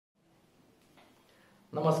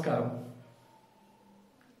Namaskaram.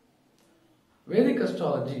 Vedic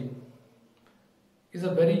astrology is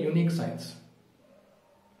a very unique science.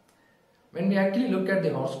 When we actually look at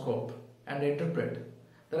the horoscope and interpret,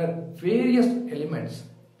 there are various elements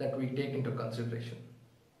that we take into consideration.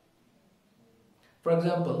 For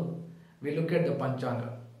example, we look at the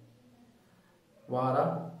Panchanga,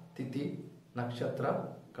 Vara, Tithi, Nakshatra,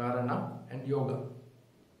 Karana and Yoga.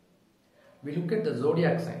 We look at the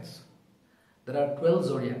zodiac signs. There are 12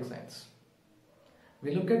 zodiac signs.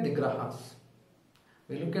 We look at the grahas.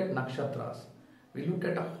 We look at nakshatras. We look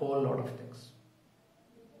at a whole lot of things.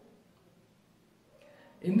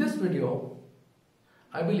 In this video,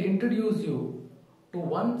 I will introduce you to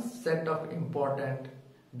one set of important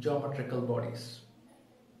geometrical bodies.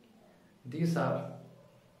 These are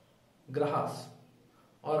grahas,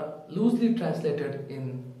 or loosely translated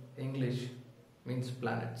in English means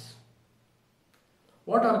planets.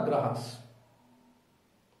 What are grahas?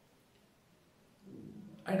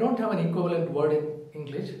 I don't have an equivalent word in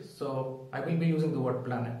English, so I will be using the word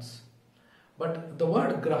planets. But the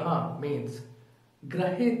word graha means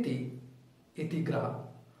graheti iti graha,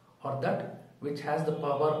 or that which has the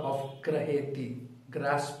power of graheti,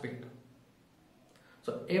 grasping.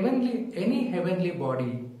 So any heavenly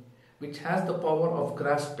body which has the power of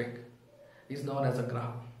grasping is known as a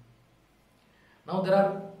graha. Now there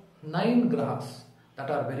are 9 grahas that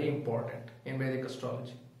are very important in Vedic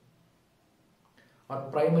astrology, or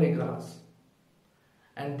primary grahas,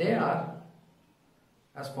 and they are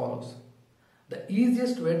as follows. The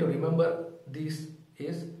easiest way to remember these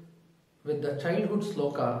is with the childhood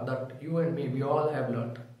sloka that you and me, we all have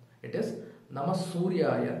learnt. It is Namah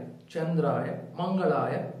Suryaya, Chandraya,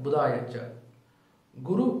 Mangalaya, Budaya cha,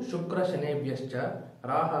 Guru Shukra Shanebhyascha,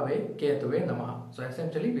 Rahave, Ketuve Namaha. So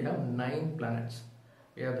essentially we have 9 planets.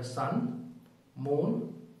 We have the Sun,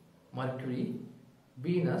 Moon, Mercury,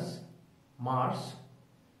 Venus, Mars,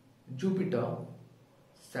 Jupiter,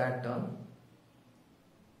 Saturn,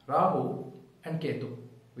 Rahu and Ketu.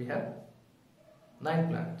 We have 9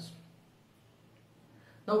 planets.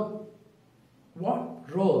 Now, what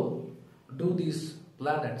role do these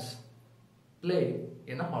planets play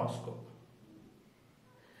in a horoscope?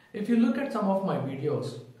 If you look at some of my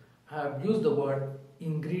videos, I have used the word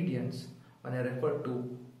ingredients when I refer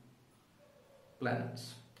to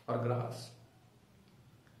planets or grahas.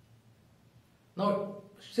 Now,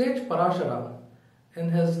 Sage Parashara, in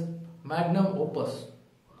his magnum opus,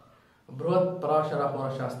 Brihat Parashara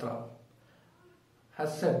Horashastra,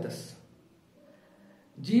 has said this: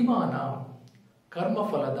 Jivanam karma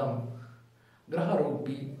phaladam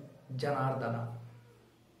graharupi janardana,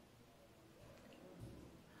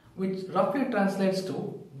 which roughly translates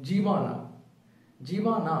to Jivanam.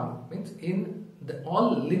 Jivanam means in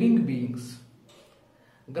all living beings.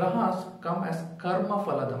 Grahas come as karma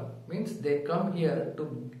phaladam, means they come here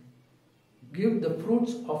to give the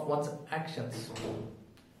fruits of one's actions.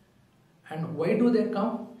 And why do they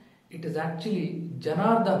come? It is actually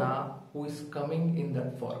Janardana who is coming in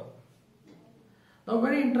that form. Now,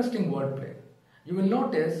 very interesting wordplay. You will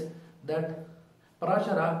notice that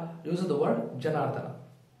Parashara uses the word Janardana.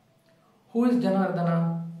 Who is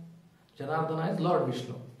Janardana? Janardana is Lord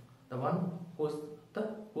Vishnu, the one who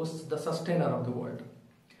is the sustainer of the world.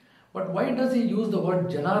 But why does he use the word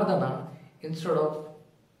Janardana instead of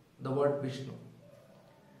the word Vishnu?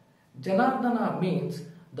 Janardana means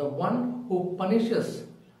the one who punishes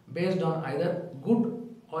based on either good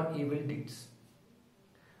or evil deeds.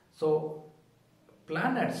 So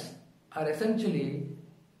planets are essentially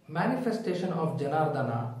manifestation of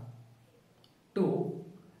Janardana to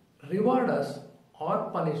reward us or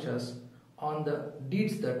punish us on the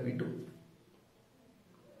deeds that we do.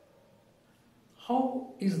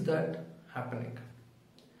 How is that happening?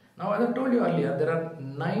 Now, as I told you earlier, there are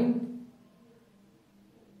 9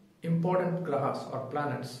 important grahas or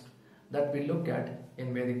planets that we look at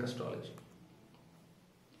in Vedic astrology.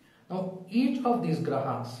 Now, each of these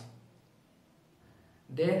grahas,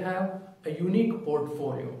 they have a unique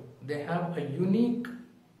portfolio. They have a unique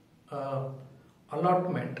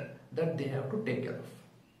allotment that they have to take care of.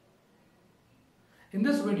 In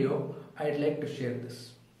this video, I'd like to share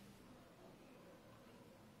this.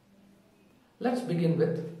 Let's begin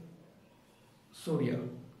with Surya.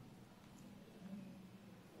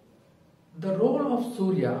 The role of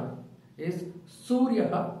Surya is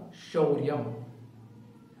Suryaha Shauryam.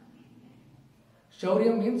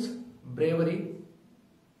 Shaurya means bravery,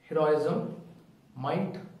 heroism,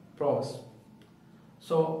 might, prowess.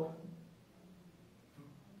 So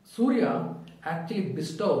Surya actually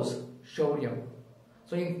bestows Shauryam.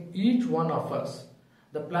 So in each one of us,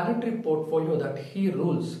 the planetary portfolio that he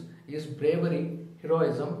rules is bravery,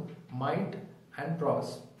 heroism, might and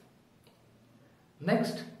prowess.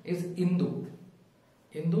 Next is Indu.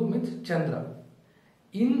 Indu means Chandra.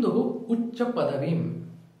 Indu Uccha Padavim.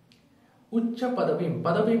 Uccha Padavim.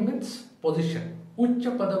 Padavim means position.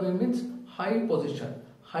 Uccha Padavim means high position,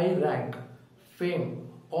 high rank, fame.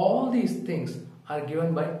 All these things are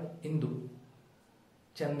given by Indu,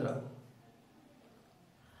 Chandra.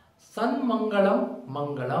 Sun Mangalam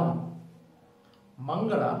Mangalam.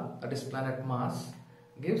 Mangala, that is planet Mars,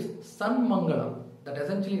 gives Sun Mangalam. That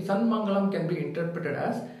essentially Sun Mangalam can be interpreted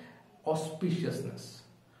as auspiciousness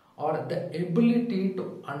or the ability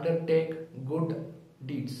to undertake good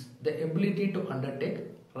deeds, the ability to undertake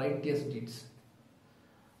righteous deeds.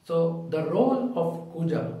 So the role of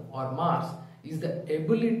Kuja or Mars is the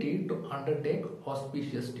ability to undertake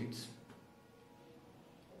auspicious deeds.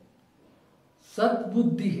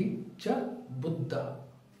 Sadbuddhi cha Buddha.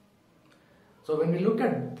 So when we look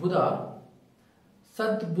at Buddha,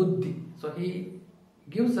 Sadbuddhi, so he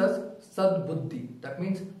gives us Sadbuddhi, that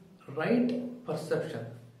means right perception,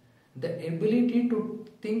 the ability to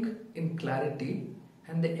think in clarity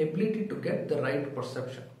and the ability to get the right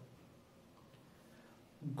perception.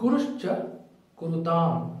 Guruscha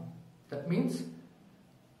Kurutam, that means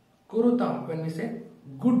Kurutam, when we say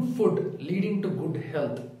good food leading to good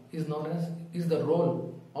health, is known as, is the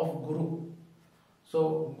role of Guru.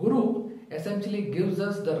 So Guru essentially gives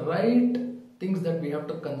us the right things that we have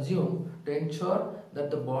to consume to ensure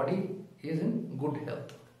that the body is in good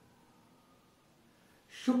health.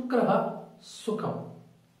 Shukraha Sukham.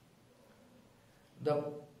 The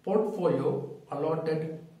portfolio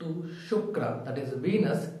allotted to Shukra, that is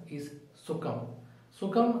Venus, is Sukham.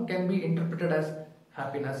 Sukham can be interpreted as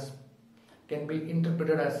happiness, can be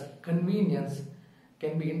interpreted as convenience,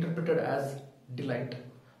 can be interpreted as delight.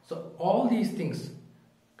 So all these things,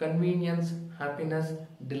 convenience, happiness,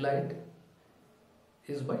 delight,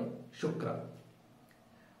 is by Shukra.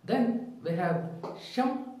 Then we have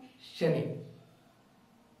Sham Shani.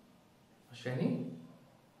 Shani,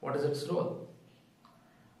 what is its role?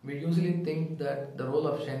 We usually think that the role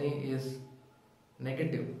of Shani is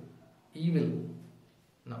negative, evil.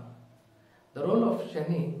 No. The role of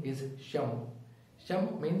Shani is Sham.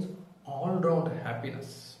 Sham means all-round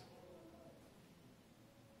happiness.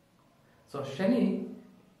 So Shani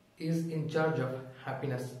is in charge of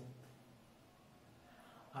happiness.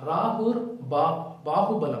 Rahur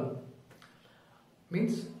Bahubalam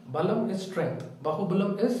means Balam is strength.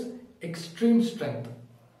 Bahubalam is extreme strength,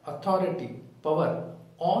 authority, power.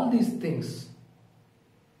 All these things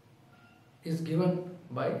is given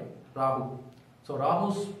by Rahu. So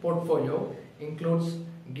Rahu's portfolio includes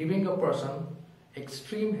giving a person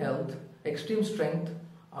extreme health, extreme strength,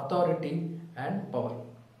 authority and power.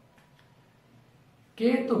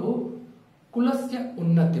 Ketuhu Kulasya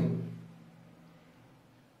Unnatim.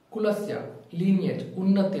 Kulasya, lineage,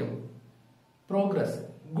 Unnatim, progress,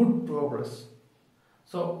 good progress.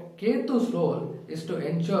 So Ketu's role is to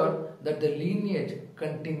ensure that the lineage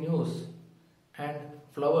continues and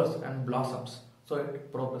flowers and blossoms, so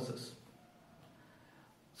it progresses.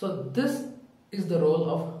 So this is the role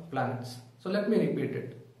of planets. So let me repeat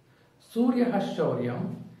it. Surya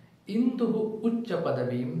Shauryam, Induhu Uccha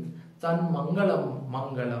Padavim, San Mangalam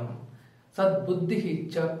Mangalam, Sad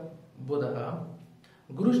Buddhihi cha Buddha,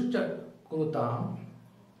 Guruscha Kurutam,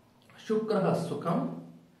 Shukraha Sukham,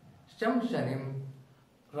 Sham Shanim,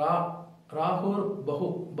 Rahur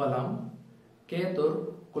Bahu Balam,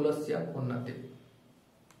 Ketur Kulasya Unnati.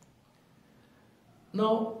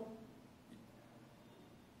 Now,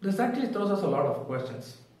 this actually throws us a lot of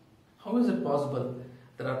questions. How is it possible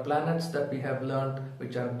there are planets that we have learned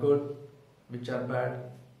which are good, which are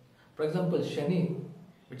bad? For example, Shani,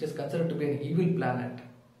 which is considered to be an evil planet,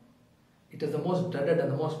 it is the most dreaded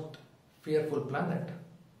and the most fearful planet.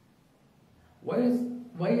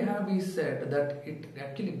 Why have we said that it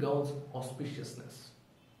actually governs auspiciousness?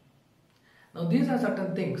 Now these are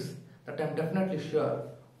certain things that I am definitely sure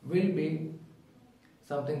will be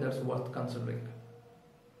something that's worth considering.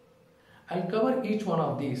 I'll cover each one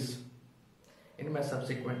of these in my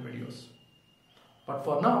subsequent videos. But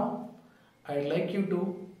for now, I'd like you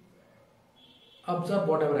to observe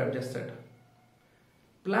whatever I've just said.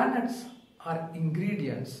 Planets are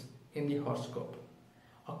ingredients in the horoscope.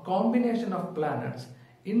 A combination of planets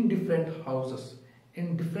in different houses,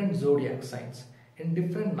 in different zodiac signs, in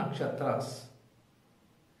different nakshatras,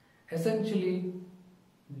 essentially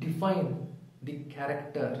define the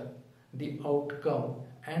character, the outcome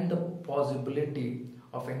and the possibility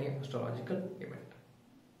of any astrological event.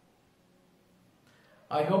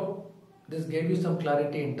 I hope this gave you some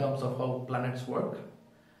clarity in terms of how planets work.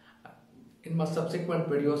 In my subsequent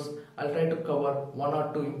videos, I'll try to cover one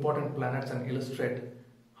or two important planets and illustrate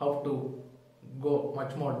how to go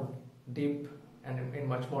much more deep and in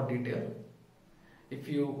much more detail. If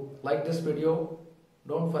you like this video,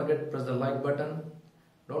 don't forget to press the like button.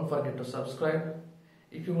 Don't forget to subscribe.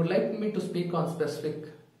 If you would like me to speak on specific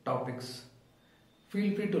topics,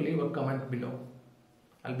 feel free to leave a comment below.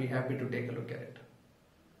 I'll be happy to take a look at it.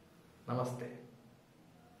 Namaste.